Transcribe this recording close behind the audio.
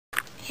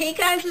Hey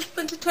guys, it's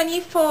Punta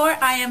 24.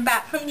 I am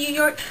back from New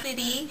York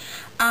City.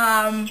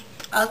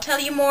 I'll tell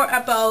you more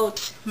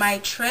about my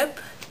trip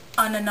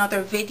on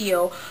another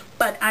video,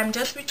 but I'm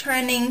just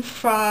returning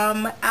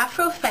from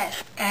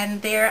Afrofest,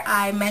 and there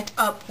I met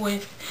up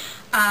with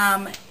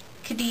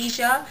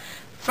Khadija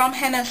from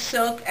Henna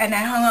Sooq, and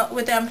I hung out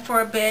with them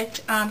for a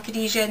bit,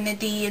 Khadija and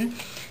Nadine,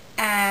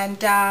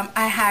 and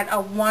I had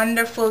a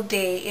wonderful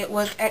day. It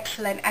was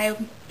excellent.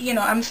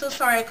 I'm so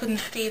sorry I couldn't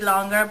stay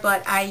longer,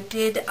 but I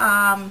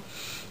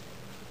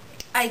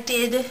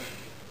did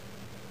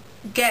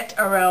get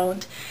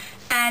around,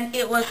 and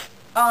it was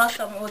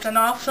awesome. It was an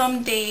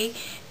awesome day.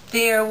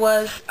 There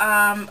was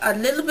a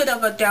little bit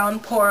of a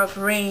downpour of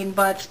rain,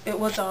 but it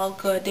was all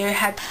good. They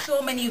had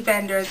so many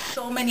vendors,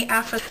 so many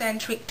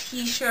Afrocentric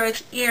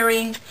t-shirts,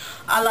 earrings,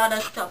 a lot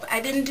of stuff. I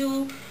didn't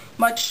do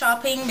much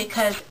shopping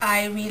because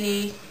I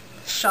really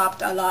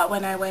shopped a lot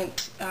when I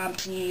went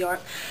to New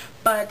York,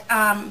 but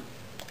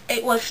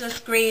it was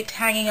just great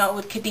hanging out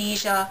with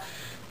Khadija,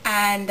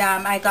 and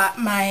I got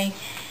my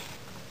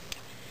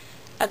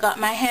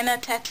henna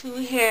tattoo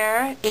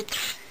here.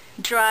 It's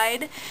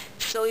dried,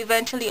 so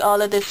eventually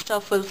all of this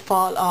stuff will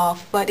fall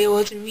off, but it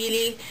was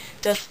really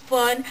just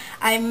fun.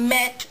 I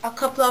met a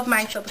couple of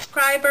my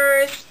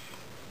subscribers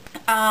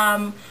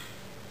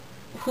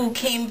who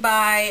came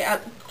by.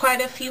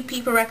 Quite a few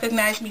people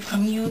recognized me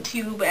from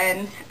YouTube,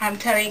 and I'm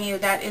telling you,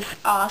 that is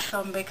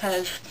awesome,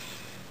 because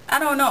I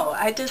don't know,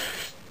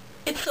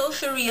 it's so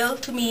surreal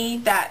to me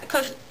that,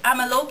 because I'm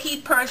a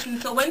low-key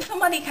person, so when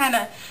somebody kind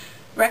of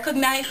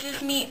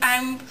recognizes me,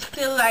 I'm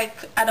still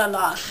like at a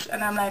loss,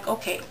 and I'm like,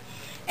 okay.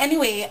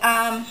 Anyway,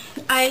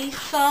 I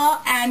saw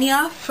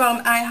Anya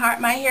from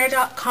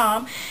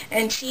iHeartMyHair.com,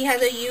 and she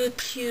has a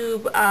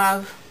YouTube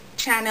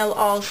channel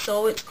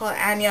also. It's called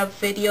Anya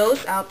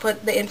Videos. I'll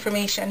put the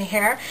information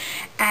here.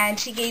 And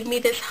she gave me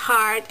this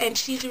heart, and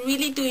she's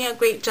really doing a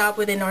great job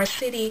within our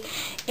city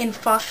in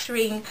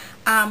fostering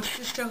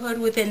sisterhood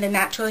within the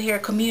natural hair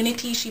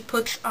community. She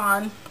puts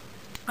on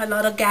a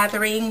lot of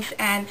gatherings,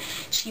 and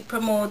she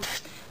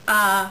promotes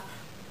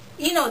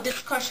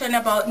discussion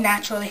about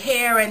natural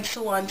hair and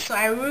so on. So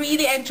I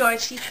really enjoyed.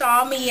 She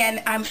saw me,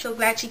 and I'm so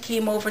glad she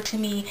came over to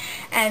me,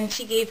 and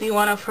she gave me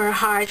one of her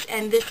hearts.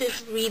 And this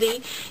is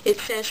really, it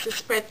says to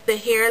spread the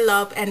hair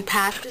love and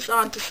pass this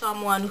on to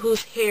someone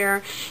whose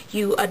hair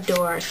you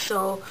adore.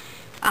 So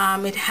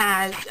it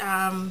has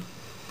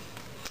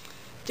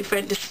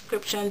different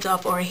descriptions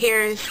of our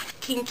hair is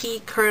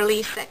kinky,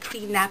 curly,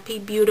 sexy, nappy,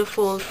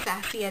 beautiful,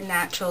 sassy, and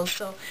natural.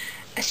 So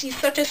she's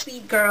such a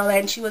sweet girl,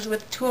 and she was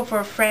with two of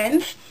her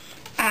friends,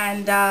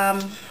 and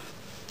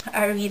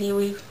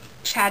we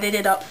chatted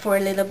it up for a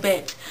little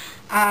bit.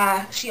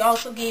 She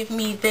also gave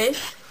me this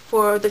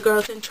for the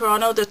girls in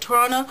Toronto. The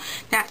Toronto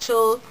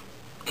Natural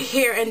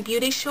Hair and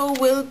Beauty Show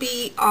will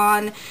be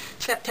on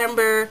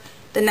September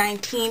the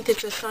 19th.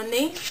 It's a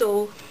Sunday,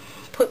 so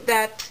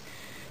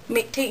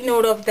take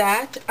note of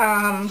that,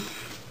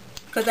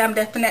 because I'm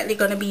definitely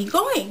going to be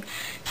going.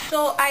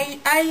 So I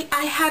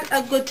had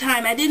a good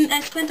time. I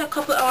spent a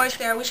couple hours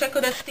there. I wish I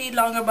could have stayed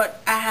longer,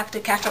 but I have to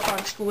catch up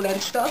on school and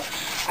stuff.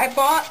 I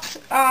bought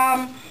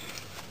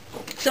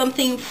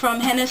something from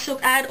Henna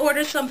Sooq. I had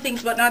ordered some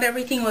things, but not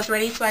everything was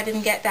ready, so I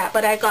didn't get that.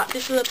 But I got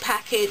this little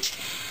package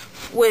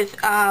with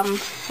I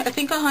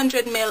think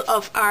 100 ml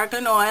of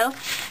argan oil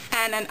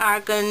and an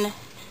argan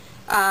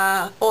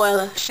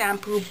oil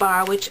shampoo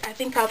bar, which I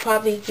think I'll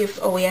probably give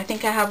away. I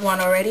think I have one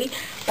already,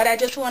 but I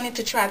just wanted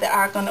to try the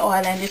argan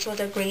oil, and this was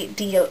a great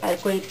deal, a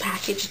great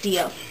package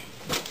deal.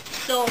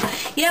 So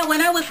yeah, when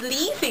I was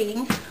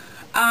leaving,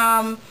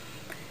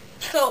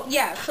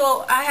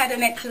 so I had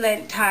an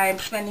excellent time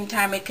spending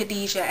time with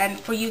Khadija. And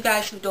for you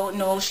guys who don't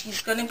know,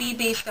 she's going to be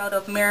based out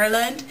of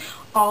Maryland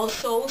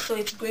also, so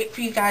it's great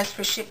for you guys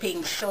for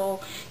shipping, so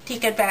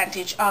take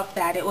advantage of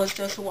that. It was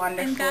just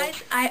wonderful. And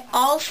guys, I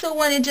also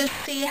want to just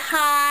say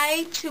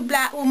hi to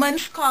Black Woman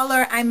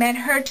Scholar. I met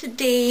her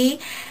today,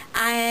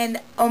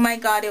 and oh my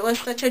god, it was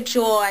such a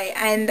joy.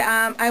 And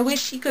I wish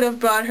she could have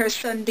brought her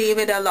son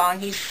David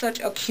along. He's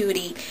such a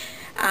cutie.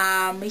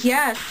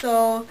 Yeah,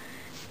 so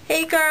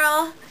hey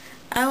girl,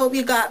 I hope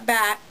you got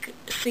back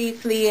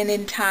safely and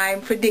in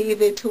time for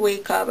David to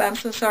wake up. I'm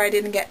so sorry I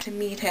didn't get to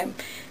meet him.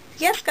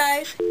 Yes,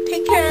 guys,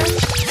 take care.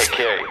 Hey,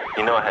 Carrie,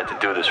 you know I had to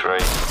do this,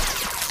 right?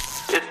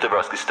 It's the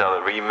Rusty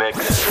Stella remix.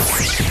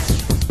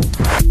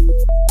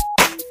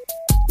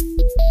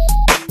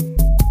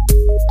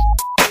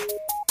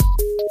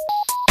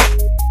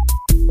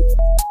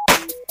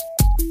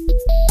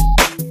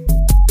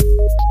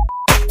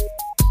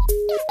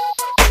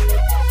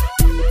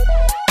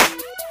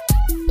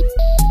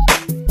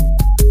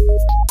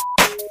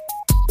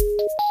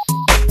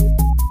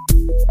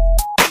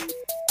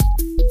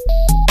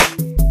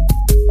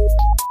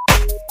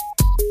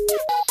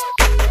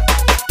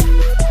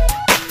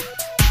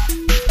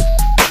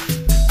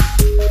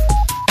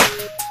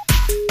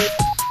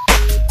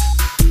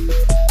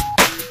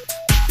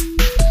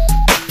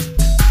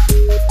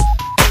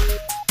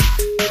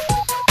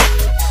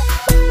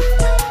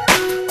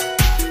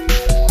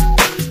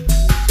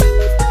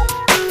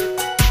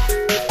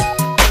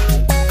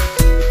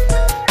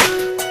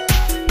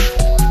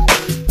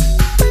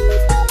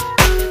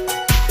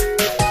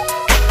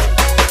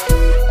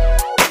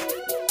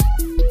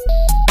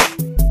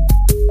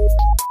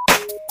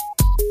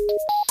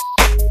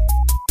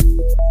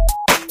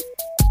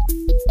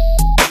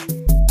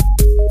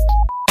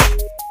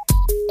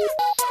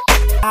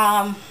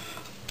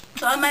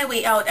 my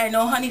way out, I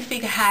know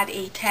Honeyfig had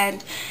a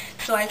tent,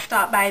 so I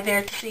stopped by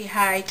there to say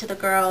hi to the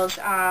girls.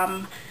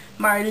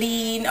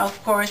 Marlene,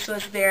 of course,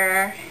 was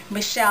there,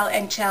 Michelle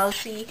and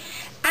Chelsea,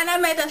 and I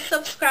met a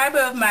subscriber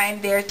of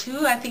mine there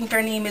too. I think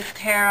her name is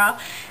Tara,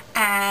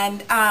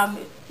 and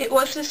it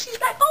was just,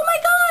 she's like, oh my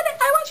god,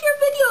 I watch your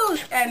videos,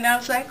 and I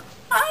was like,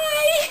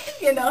 hi,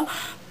 you know.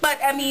 But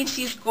I mean,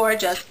 she's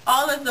gorgeous.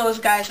 All of those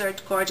guys are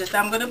gorgeous.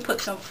 I'm gonna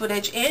put some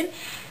footage in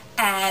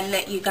and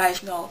let you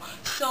guys know.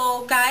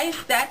 So guys,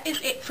 that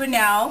is it for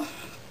now.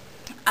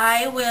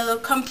 I will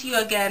come to you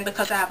again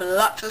because I have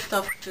lots of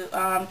stuff to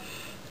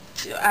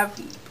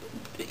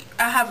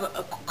I have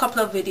a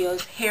couple of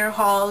videos, hair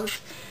hauls,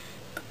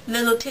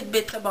 little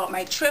tidbits about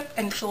my trip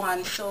and so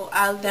on, so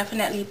I'll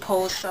definitely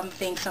post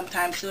something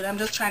sometime soon. I'm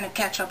just trying to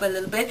catch up a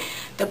little bit.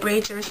 The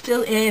braids are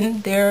still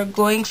in, they're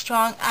going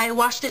strong. I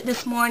washed it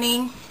this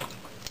morning.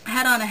 I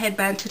had on a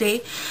headband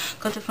today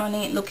because the front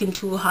ain't looking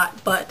too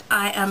hot, but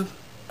I am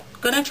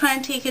gonna try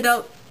and take it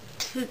out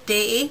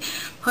today.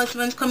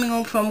 Husband's coming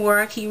home from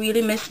work. He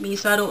really missed me,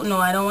 so I don't know.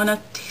 I don't want to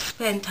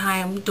spend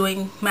time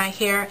doing my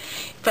hair.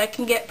 If I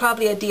can get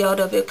probably a day out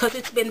of it, because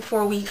it's been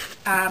 4 weeks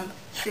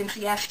since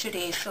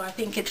yesterday, so I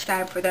think it's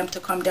time for them to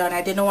come down.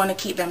 I didn't want to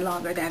keep them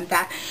longer than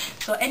that.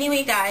 So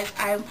anyway guys,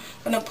 I'm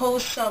gonna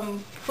post some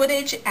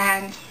footage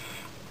and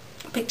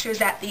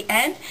pictures at the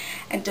end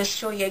and just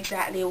show you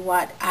exactly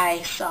what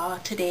I saw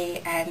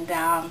today. And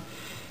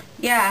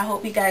yeah, I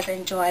hope you guys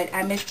enjoyed.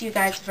 I missed you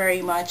guys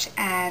very much,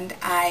 and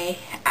I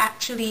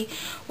actually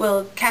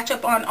will catch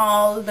up on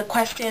all the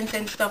questions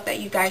and stuff that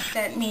you guys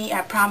sent me.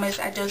 I promise.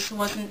 I just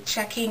wasn't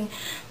checking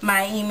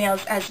my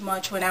emails as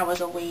much when I was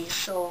away.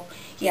 So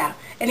yeah,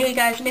 anyway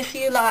guys, miss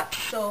you a lot,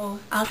 so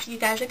I'll see you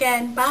guys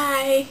again.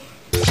 Bye.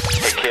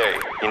 Hey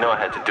Carrie, you know I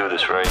had to do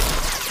this, right?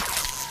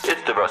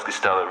 It's the Rusty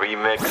Stella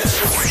remix.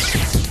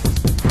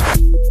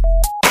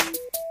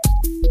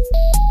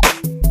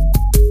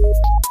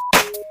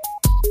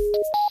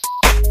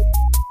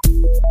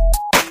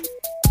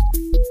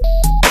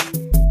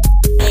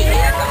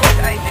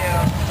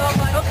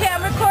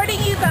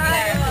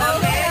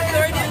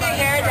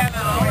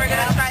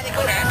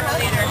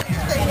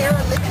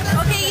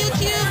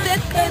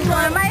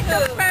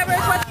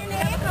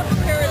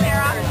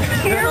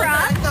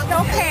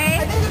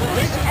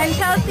 And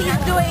Chelsea's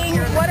doing,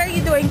 what are you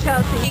doing,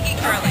 Chelsea? Pinky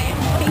curly.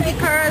 Pinky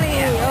curly,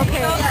 yeah.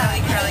 Okay.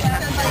 Curly.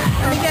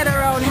 Let me get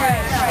her own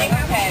hair.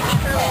 Okay.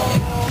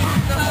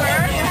 So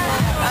first,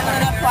 I'm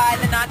going to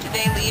apply the Not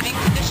Today Leave-In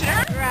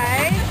Conditioner.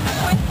 Right.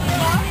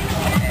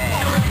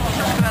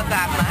 About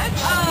that much.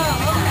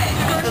 Oh, okay.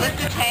 So this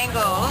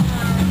detangles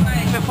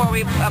before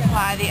we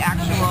apply the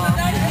actual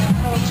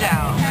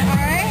gel.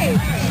 Alright.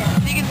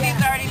 So you can see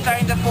it's already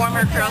starting to form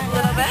her curls a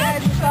little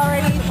bit. It's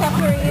already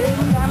separating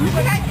them.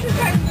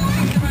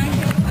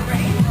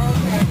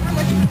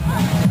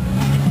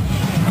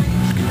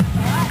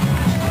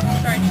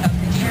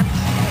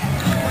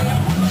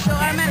 So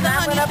I'm going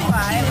to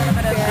apply a little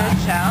bit of good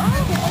gel.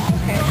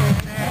 Okay.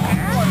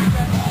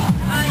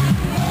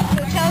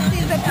 So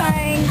Chelsea's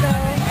applying the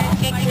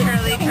Kinky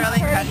curly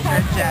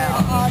custard gel.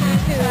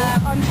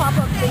 on top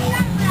of the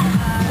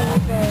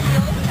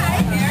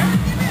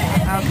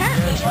Okay.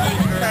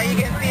 So you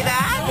can see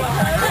that?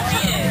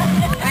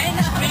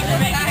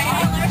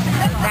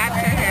 That's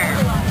her hair.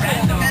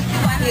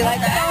 Do you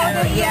like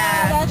that?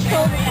 Yeah. That's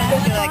so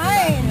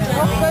fine.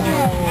 Oh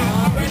goodness.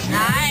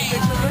 Nice.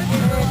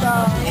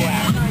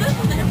 Yeah.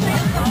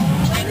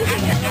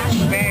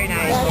 Very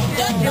nice.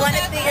 You want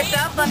to see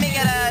yourself? Let me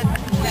get a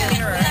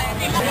mirror.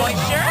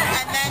 Moisture,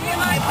 and then you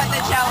put the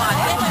gel on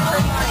it.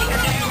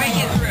 Bring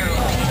it through.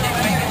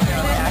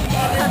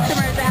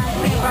 Customers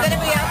asking. Does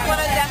anybody else want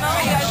a demo?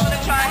 You guys want to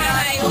try it?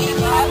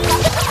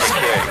 Hey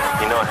Carrie,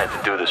 you know I had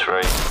to do this,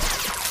 right?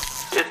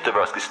 It's the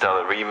Rusty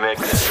Stella remix.